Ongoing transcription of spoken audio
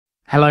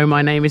Hello,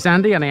 my name is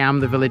Andy and I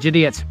am the Village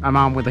Idiot. I'm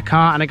armed with a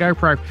car and a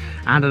GoPro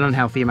and an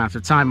unhealthy amount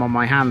of time on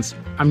my hands.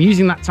 I'm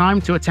using that time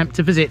to attempt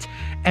to visit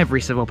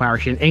every civil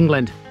parish in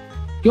England.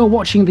 You're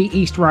watching the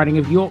East Riding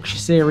of Yorkshire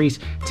series.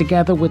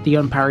 Together with the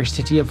unparished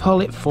city of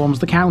Hull, it forms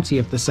the county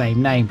of the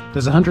same name.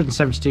 There's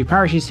 172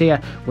 parishes here.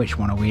 Which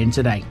one are we in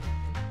today?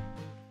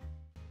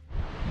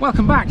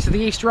 Welcome back to the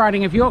East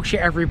Riding of Yorkshire,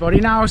 everybody.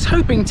 Now, I was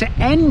hoping to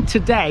end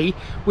today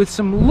with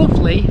some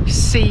lovely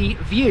sea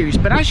views,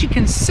 but as you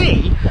can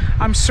see,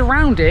 I'm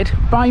surrounded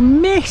by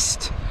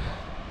mist.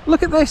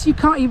 Look at this, you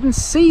can't even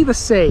see the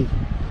sea.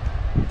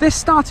 This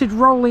started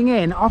rolling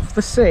in off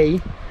the sea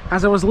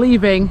as I was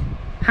leaving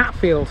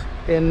Hatfield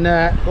in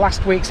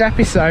last week's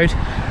episode,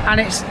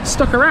 and it's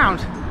stuck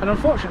around, and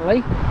unfortunately,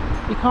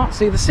 you can't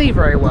see the sea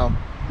very well.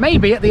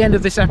 Maybe at the end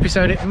of this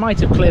episode it might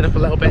have cleared up a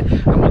little bit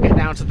and we'll get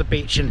down to the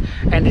beach and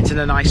end it in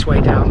a nice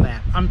way down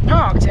there. I'm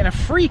parked in a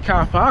free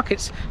car park.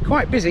 It's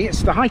quite busy.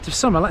 It's the height of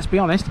summer, let's be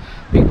honest.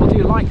 People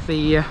do like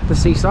the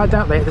seaside,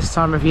 don't they, at this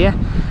time of year?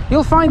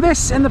 You'll find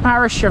this in the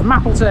parish of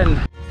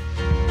Mappleton.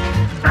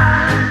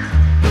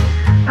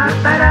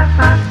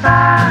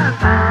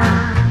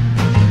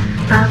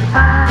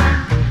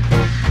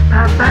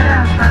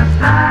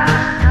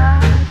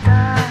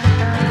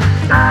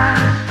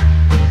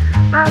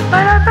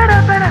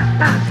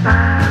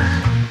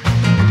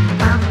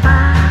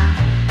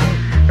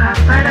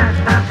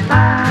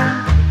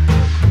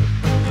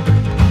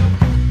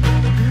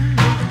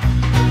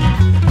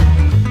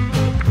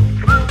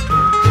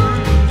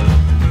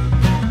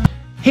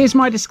 Here's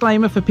my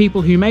disclaimer for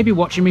people who may be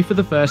watching me for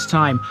the first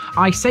time.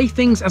 I say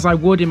things as I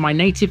would in my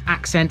native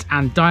accent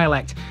and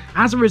dialect.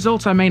 As a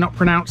result, I may not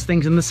pronounce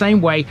things in the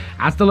same way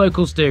as the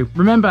locals do.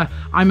 Remember,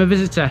 I'm a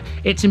visitor.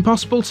 It's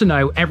impossible to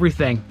know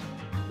everything.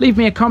 Leave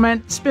me a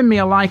comment, spin me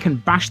a like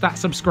and bash that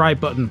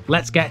subscribe button.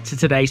 Let's get to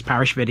today's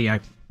parish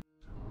video.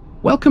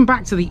 Welcome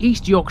back to the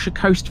East Yorkshire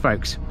coast,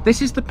 folks.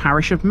 This is the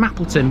parish of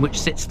Mappleton, which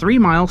sits 3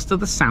 miles to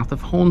the south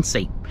of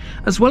Hornsea.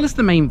 As well as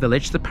the main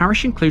village, the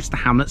parish includes the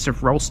hamlets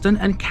of Rolston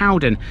and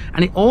Cowden,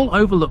 and it all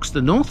overlooks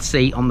the North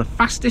Sea on the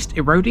fastest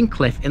eroding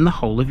cliff in the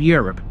whole of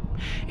Europe.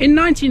 In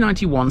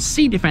 1991,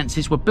 sea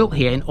defences were built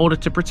here in order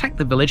to protect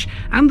the village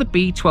and the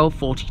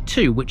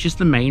B1242, which is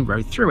the main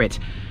road through it.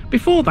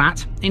 Before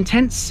that,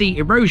 intense sea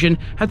erosion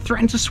had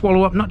threatened to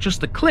swallow up not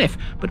just the cliff,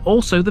 but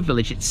also the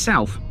village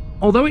itself.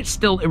 Although it's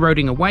still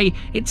eroding away,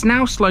 it's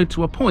now slowed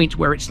to a point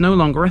where it's no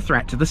longer a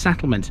threat to the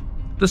settlement.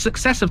 The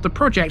success of the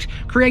project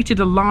created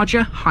a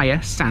larger,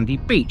 higher, sandy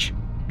beach.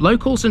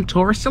 Locals and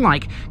tourists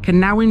alike can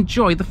now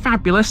enjoy the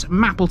fabulous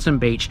Mappleton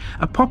Beach,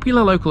 a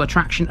popular local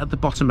attraction at the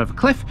bottom of a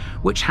cliff,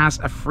 which has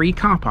a free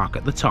car park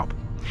at the top.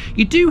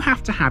 You do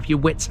have to have your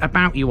wits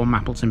about you on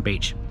Mappleton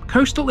Beach.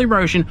 Coastal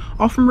erosion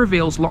often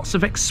reveals lots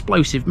of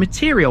explosive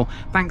material,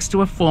 thanks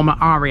to a former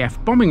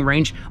RAF bombing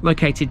range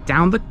located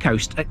down the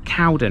coast at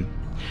Cowden.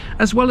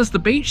 As well as the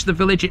beach, the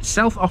village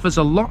itself offers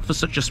a lot for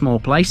such a small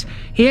place.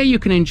 Here you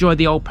can enjoy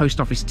the old post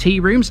office tea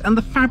rooms and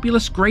the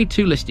fabulous Grade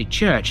 2 listed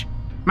church.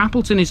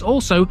 Mappleton is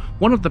also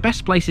one of the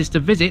best places to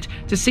visit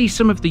to see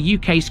some of the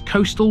UK's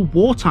coastal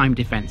wartime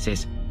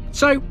defences.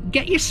 So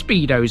get your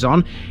speedos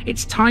on,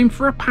 it's time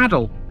for a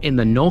paddle in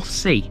the North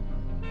Sea.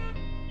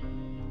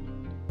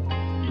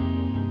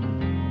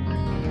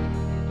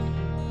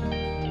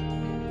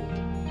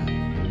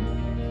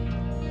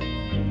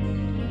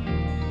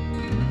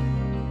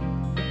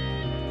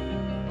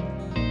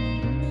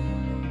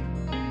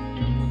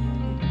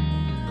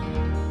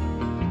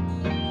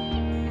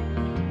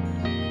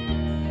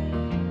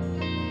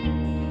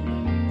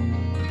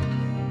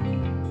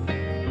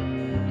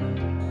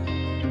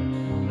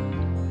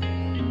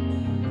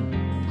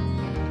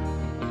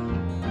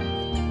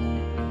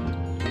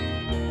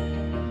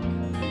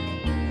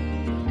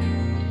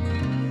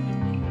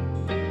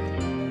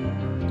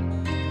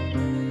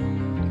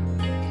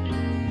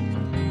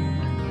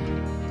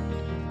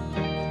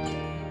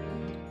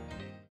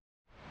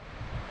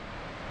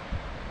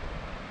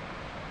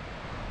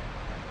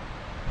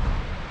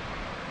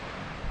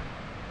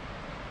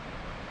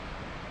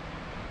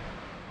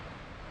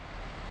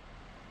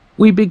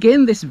 We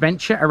begin this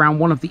venture around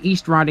one of the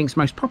East Riding's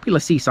most popular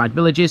seaside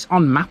villages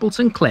on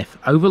Mappleton Cliff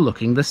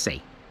overlooking the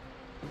sea.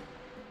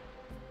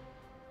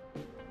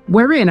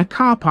 We're in a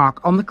car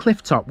park on the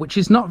cliff top, which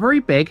is not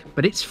very big,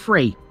 but it's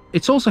free.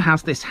 It also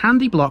has this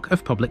handy block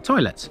of public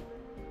toilets.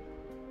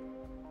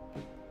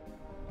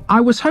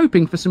 I was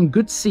hoping for some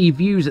good sea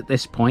views at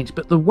this point,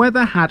 but the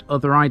weather had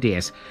other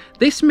ideas.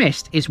 This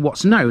mist is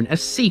what's known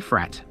as sea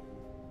fret.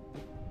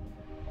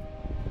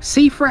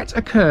 Sea fret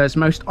occurs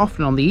most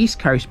often on the east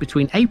coast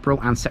between April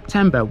and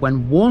September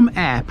when warm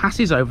air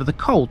passes over the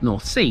cold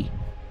North Sea.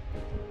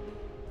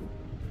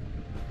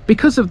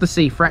 Because of the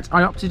sea fret,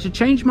 I opted to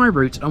change my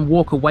route and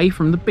walk away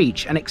from the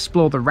beach and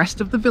explore the rest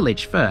of the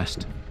village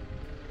first.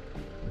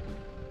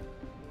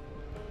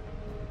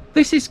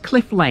 This is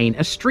Cliff Lane,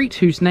 a street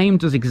whose name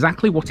does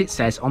exactly what it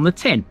says on the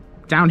tin.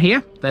 Down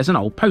here, there's an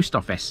old post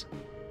office.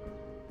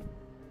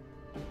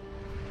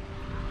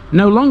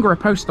 No longer a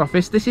post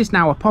office, this is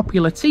now a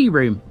popular tea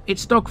room.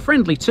 It's dog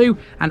friendly too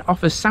and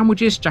offers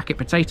sandwiches, jacket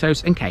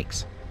potatoes and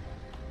cakes.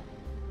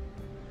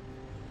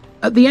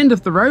 At the end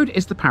of the road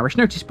is the parish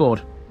notice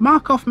board.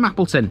 Mark off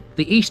Mappleton.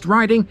 The East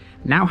Riding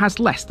now has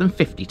less than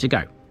 50 to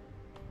go.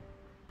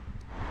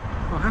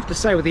 I have to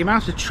say, with the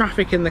amount of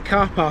traffic in the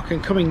car park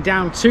and coming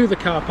down to the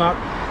car park,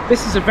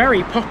 this is a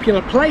very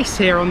popular place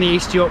here on the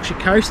East Yorkshire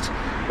coast.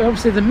 But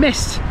obviously the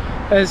mist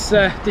has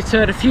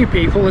deterred a few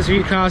people, as a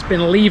few cars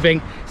been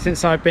leaving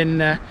since I've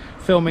been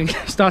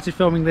started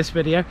filming this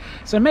video.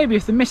 So maybe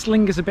if the mist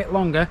lingers a bit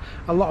longer,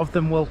 a lot of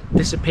them will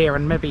disappear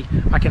and maybe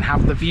I can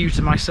have the view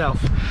to myself.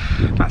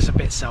 That's a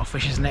bit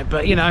selfish, isn't it?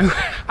 But you know,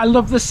 I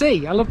love the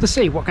sea. I love the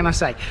sea. What can I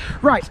say?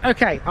 Right,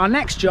 okay, our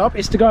next job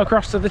is to go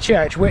across to the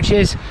church, which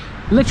is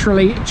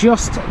literally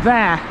just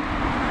there.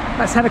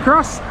 Let's head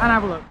across and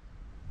have a look.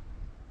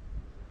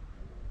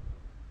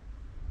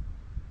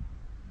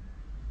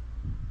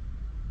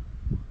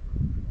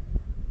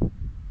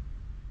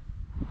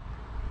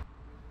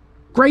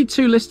 Grade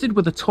 2 listed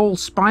with a tall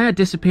spire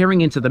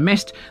disappearing into the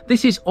mist,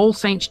 this is All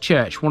Saints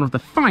Church, one of the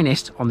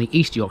finest on the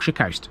East Yorkshire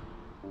coast.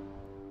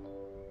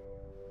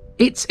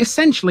 It's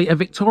essentially a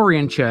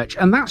Victorian church,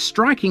 and that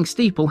striking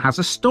steeple has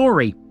a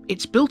story.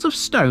 It's built of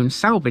stone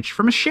salvaged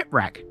from a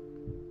shipwreck.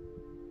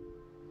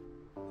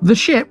 The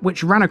ship,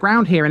 which ran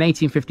aground here in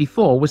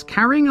 1854, was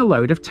carrying a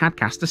load of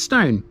Tadcaster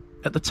stone.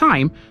 At the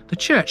time, the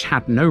church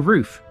had no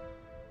roof.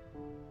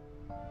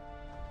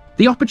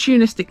 The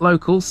opportunistic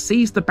locals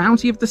seized the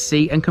bounty of the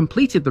sea and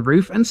completed the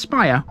roof and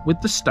spire with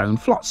the stone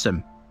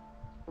flotsam.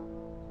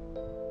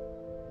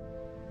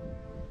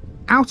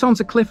 Out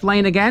onto Cliff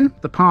Lane again,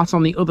 the part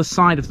on the other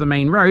side of the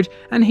main road,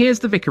 and here's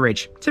the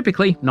vicarage,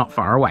 typically not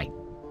far away.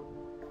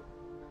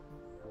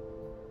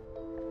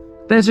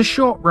 There's a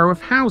short row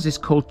of houses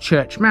called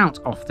Church Mount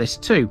off this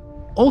too.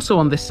 Also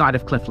on this side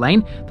of Cliff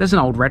Lane, there's an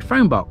old red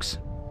phone box.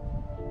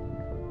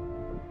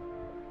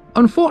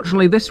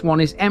 Unfortunately, this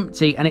one is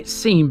empty and it's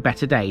seen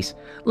better days.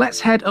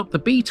 Let's head up the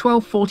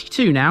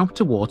B1242 now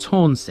towards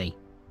Hornsea.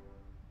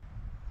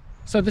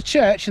 So the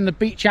church and the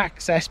beach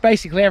access,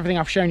 basically everything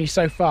I've shown you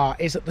so far,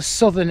 is at the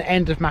southern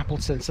end of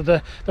Mappleton. So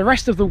the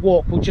rest of the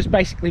walk will just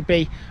basically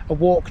be a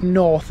walk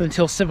north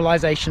until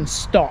civilization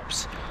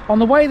stops. On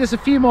the way there's a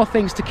few more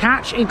things to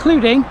catch,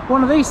 including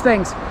one of these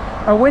things,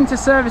 a Winter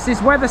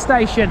Services weather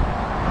station.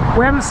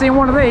 We haven't seen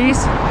one of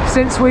these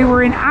since we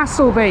were in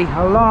Asselby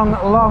a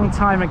long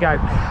time ago.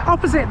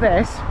 Opposite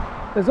this,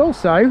 there's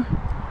also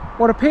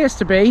what appears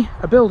to be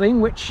a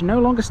building which no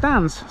longer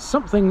stands.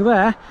 Something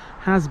there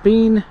has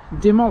been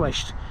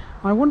demolished.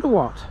 I wonder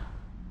what.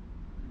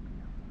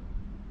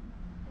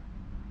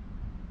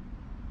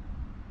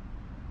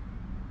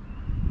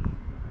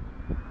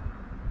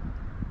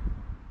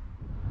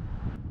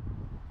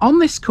 On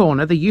this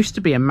corner there used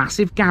to be a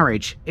massive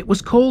garage. It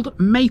was called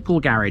Maple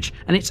Garage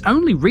and it's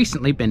only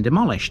recently been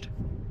demolished.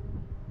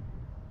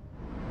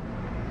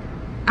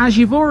 As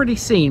you've already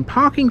seen,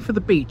 parking for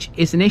the beach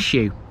is an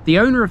issue. The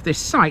owner of this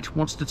site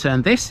wants to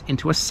turn this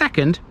into a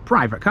second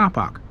private car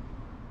park.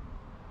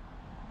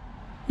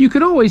 You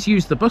could always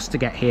use the bus to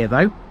get here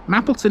though.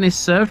 Mappleton is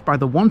served by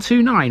the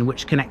 129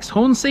 which connects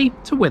Hornsea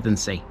to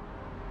Withensea.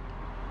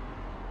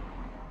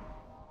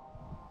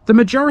 The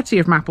majority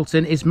of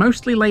Mappleton is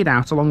mostly laid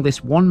out along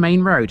this one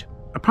main road.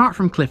 Apart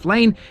from Cliff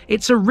Lane,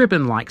 it's a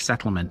ribbon-like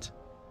settlement.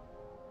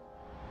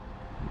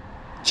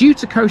 Due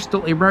to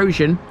coastal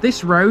erosion,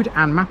 this road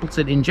and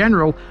Mappleton in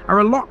general are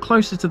a lot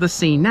closer to the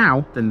sea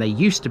now than they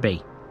used to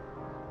be.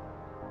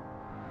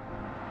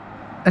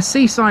 A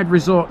seaside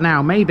resort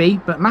now maybe,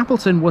 but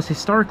Mappleton was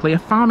historically a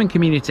farming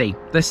community.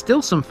 There's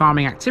still some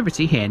farming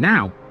activity here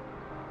now.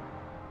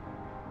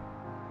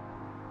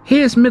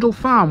 Here's Middle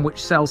Farm,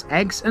 which sells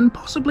eggs and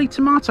possibly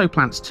tomato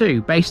plants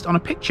too, based on a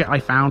picture I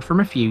found from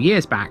a few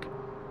years back.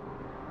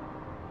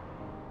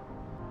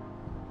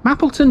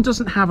 Mappleton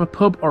doesn't have a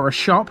pub or a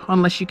shop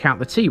unless you count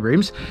the tea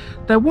rooms.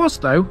 There was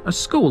though a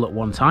school at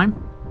one time.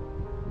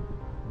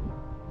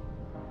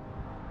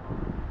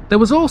 There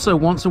was also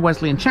once a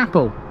Wesleyan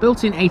chapel.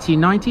 Built in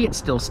 1890 it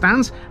still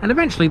stands, and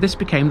eventually this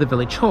became the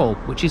village hall,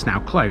 which is now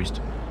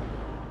closed.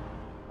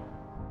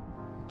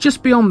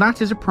 Just beyond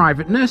that is a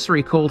private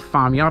nursery called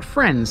Farmyard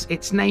Friends,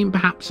 its name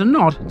perhaps a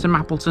nod to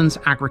Mappleton's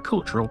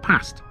agricultural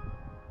past.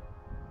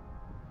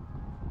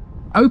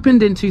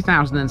 Opened in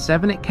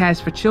 2007, it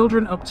cares for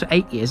children up to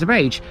 8 years of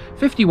age,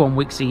 51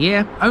 weeks a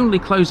year, only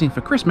closing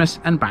for Christmas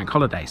and bank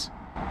holidays.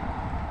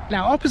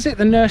 Now opposite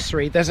the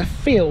nursery there's a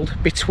field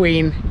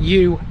between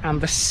you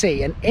and the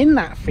sea, and in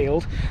that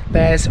field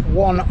there's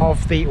one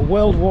of the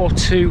World War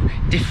II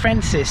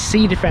defences,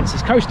 sea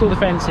defences, coastal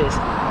defences,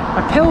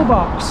 a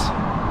pillbox.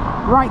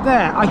 Right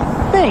there. I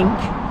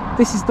think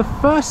this is the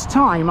first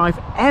time I've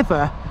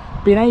ever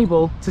been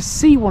able to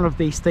see one of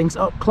these things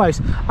up close.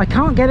 I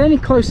can't get any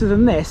closer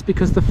than this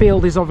because the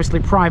field is obviously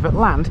private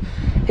land.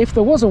 If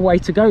there was a way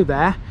to go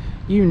there,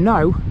 you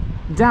know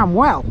damn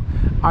well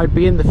I'd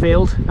be in the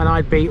field and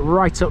I'd be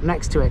right up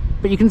next to it.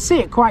 But you can see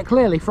it quite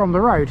clearly from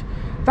the road.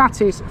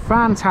 That is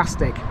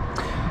fantastic.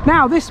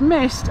 Now this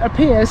mist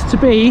appears to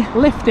be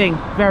lifting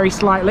very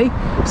slightly,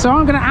 so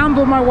I'm going to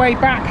amble my way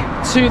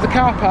back to the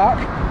car park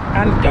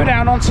and go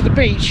down onto the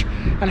beach,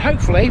 and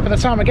hopefully by the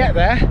time I get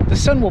there the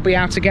sun will be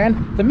out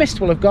again, the mist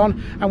will have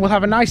gone, and we'll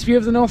have a nice view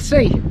of the North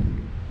Sea.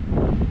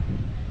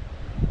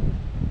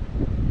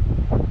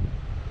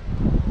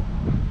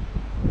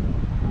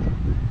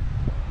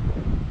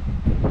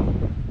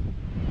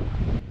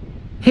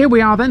 Here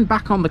we are then,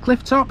 back on the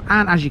cliff top,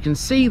 and as you can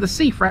see the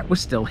sea fret was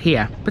still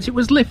here, but it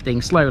was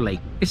lifting slowly.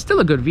 It's still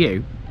a good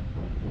view.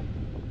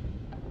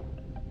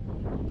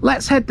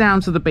 Let's head down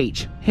to the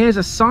beach. Here's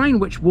a sign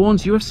which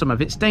warns you of some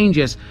of its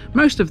dangers.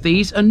 Most of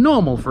these are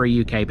normal for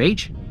a UK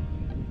beach.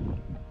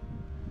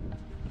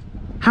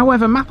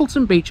 However,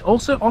 Mappleton Beach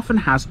also often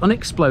has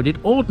unexploded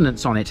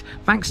ordnance on it,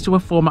 thanks to a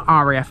former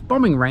RAF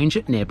bombing range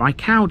at nearby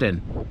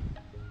Cowden.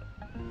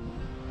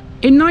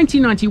 In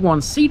 1991,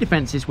 sea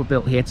defences were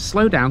built here to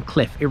slow down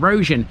cliff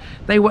erosion.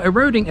 They were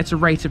eroding at a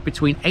rate of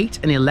between 8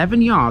 and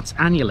 11 yards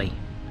annually.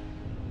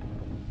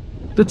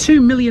 The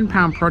 £2 million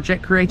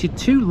project created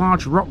 2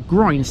 large rock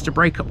groins to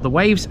break up the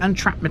waves and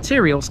trap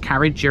materials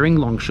carried during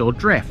longshore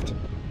drift.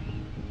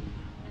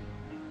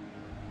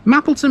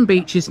 Mappleton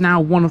Beach is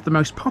now one of the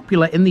most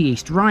popular in the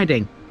East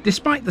Riding.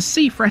 Despite the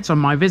sea fret on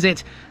my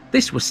visit,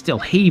 this was still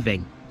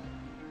heaving.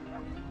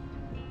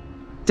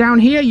 Down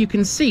here you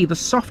can see the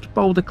soft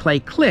boulder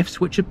clay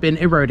cliffs which have been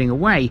eroding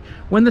away.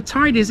 When the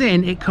tide is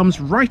in, it comes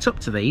right up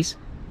to these.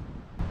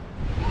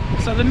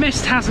 So the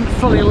mist hasn't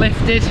fully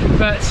lifted,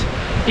 but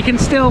you can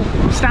still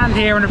stand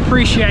here and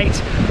appreciate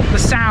the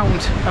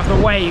sound of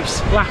the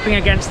waves lapping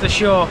against the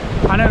shore.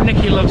 I know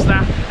Nikki loves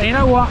that, and you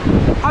know what?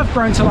 I've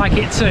grown to like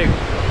it too.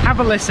 Have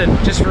a listen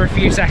just for a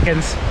few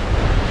seconds.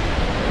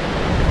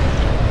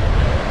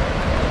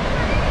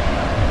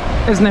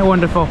 Isn't it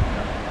wonderful?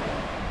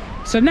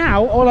 So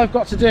now all I've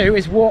got to do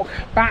is walk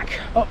back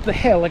up the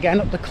hill again,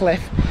 up the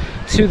cliff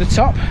to the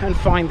top, and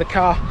find the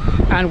car,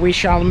 and we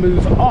shall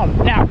move on.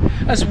 Now,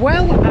 as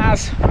well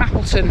as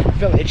Mappleton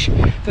village,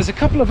 there's a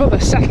couple of other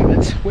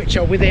settlements which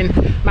are within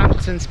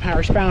Mappleton's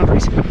parish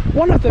boundaries.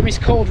 One of them is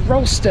called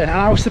Rolston, and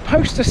I was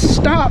supposed to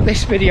start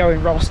this video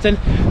in Rolston,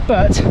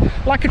 but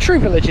like a true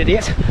village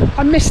idiot,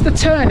 I missed the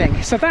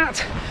turning. So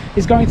that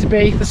is going to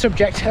be the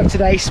subject of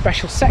today's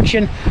special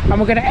section, and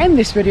we're going to end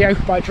this video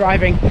by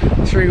driving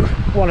through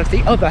one of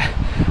the other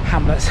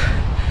hamlets.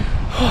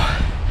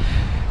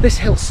 This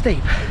hill's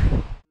steep.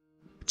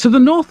 To the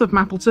north of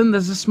Mappleton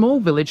there's a small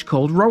village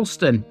called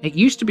Rolston. It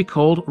used to be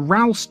called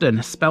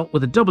Rolston, spelt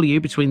with a W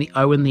between the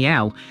O and the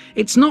L.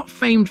 It's not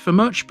famed for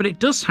much, but it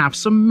does have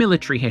some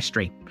military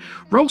history.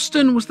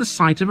 Rolston was the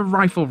site of a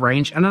rifle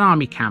range and an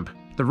army camp.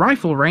 The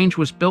rifle range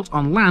was built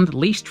on land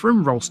leased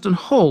from Rolston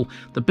Hall,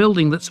 the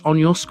building that's on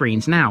your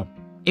screens now.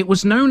 It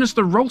was known as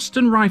the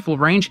Rolston Rifle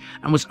Range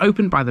and was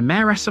opened by the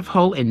Mayoress of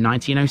Hull in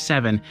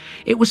 1907.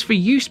 It was for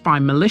use by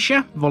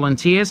militia,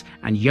 volunteers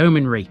and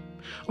yeomanry.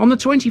 On the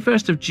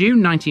 21st of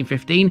June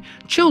 1915,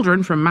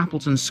 children from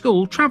Mappleton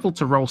School travelled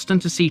to Rolston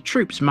to see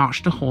troops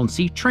march to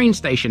Hornsea train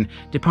station,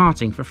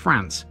 departing for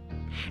France.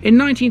 In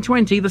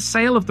 1920, the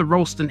sale of the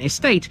Rolston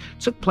estate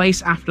took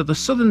place after the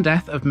sudden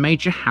death of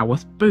Major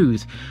Howarth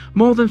Booth.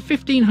 More than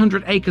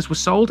 1,500 acres were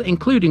sold,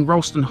 including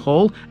Rolston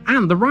Hall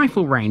and the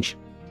rifle range.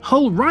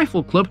 Hull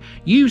Rifle Club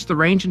used the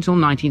range until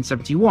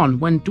 1971,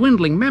 when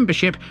dwindling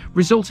membership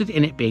resulted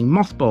in it being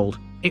mothballed.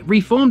 It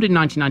reformed in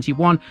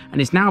 1991 and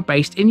is now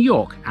based in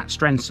York at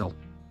Strensall.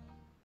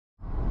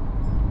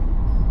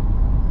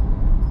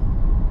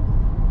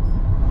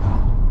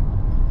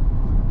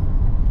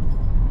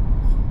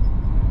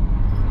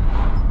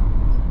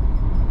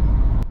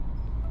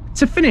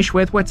 To finish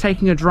with, we're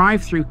taking a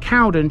drive through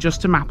Cowden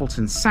just to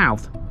Mappleton's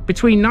south.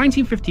 Between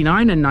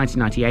 1959 and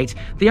 1998,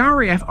 the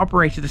RAF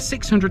operated a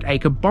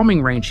 600-acre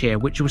bombing range here,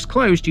 which was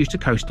closed due to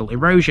coastal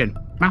erosion.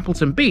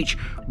 Mappleton Beach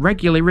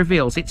regularly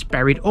reveals its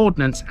buried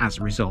ordnance as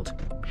a result.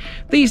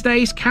 These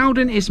days,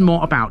 Cowden is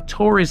more about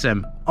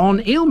tourism. On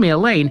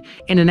Eelmere Lane,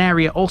 in an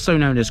area also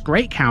known as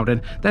Great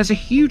Cowden, there's a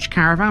huge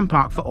caravan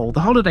park for all the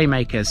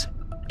holidaymakers.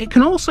 It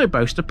can also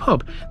boast a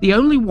pub, the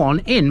only one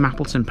in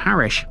Mappleton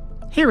Parish.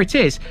 Here it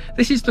is.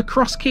 This is the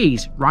Cross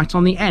Keys, right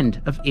on the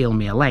end of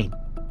Eelmere Lane.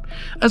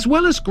 As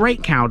well as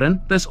Great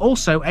Cowden, there's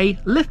also a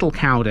Little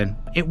Cowden.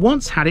 It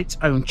once had its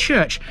own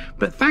church,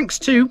 but thanks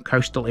to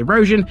coastal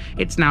erosion,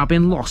 it's now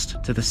been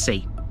lost to the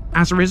sea.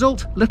 As a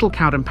result, Little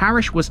Cowden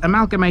Parish was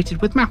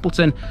amalgamated with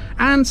Mappleton,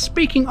 and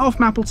speaking of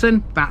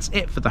Mappleton, that's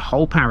it for the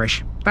whole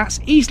parish. That's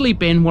easily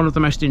been one of the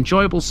most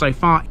enjoyable so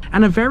far,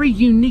 and a very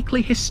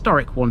uniquely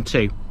historic one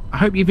too. I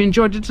hope you've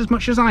enjoyed it as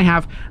much as I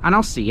have, and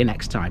I'll see you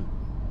next time.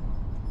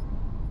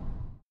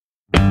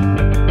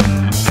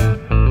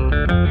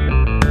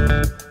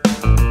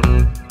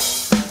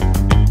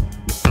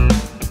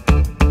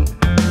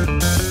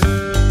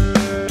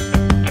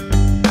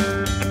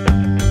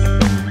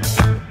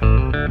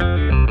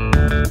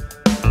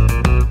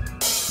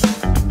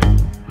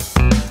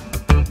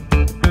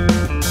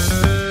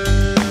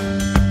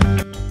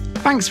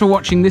 Thanks for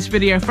watching this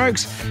video,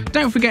 folks.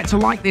 Don't forget to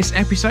like this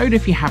episode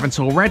if you haven't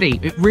already.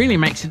 It really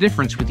makes a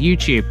difference with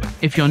YouTube.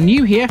 If you're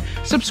new here,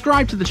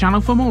 subscribe to the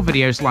channel for more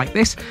videos like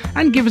this,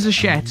 and give us a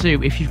share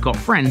too if you've got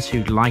friends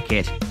who'd like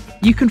it.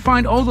 You can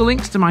find all the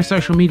links to my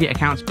social media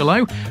accounts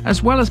below,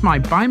 as well as my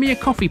Buy Me a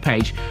Coffee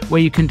page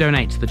where you can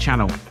donate to the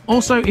channel.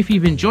 Also, if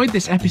you've enjoyed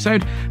this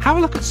episode, have a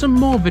look at some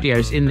more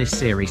videos in this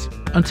series.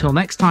 Until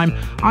next time,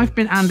 I've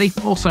been Andy,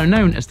 also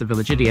known as the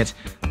Village Idiot,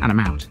 and I'm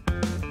out.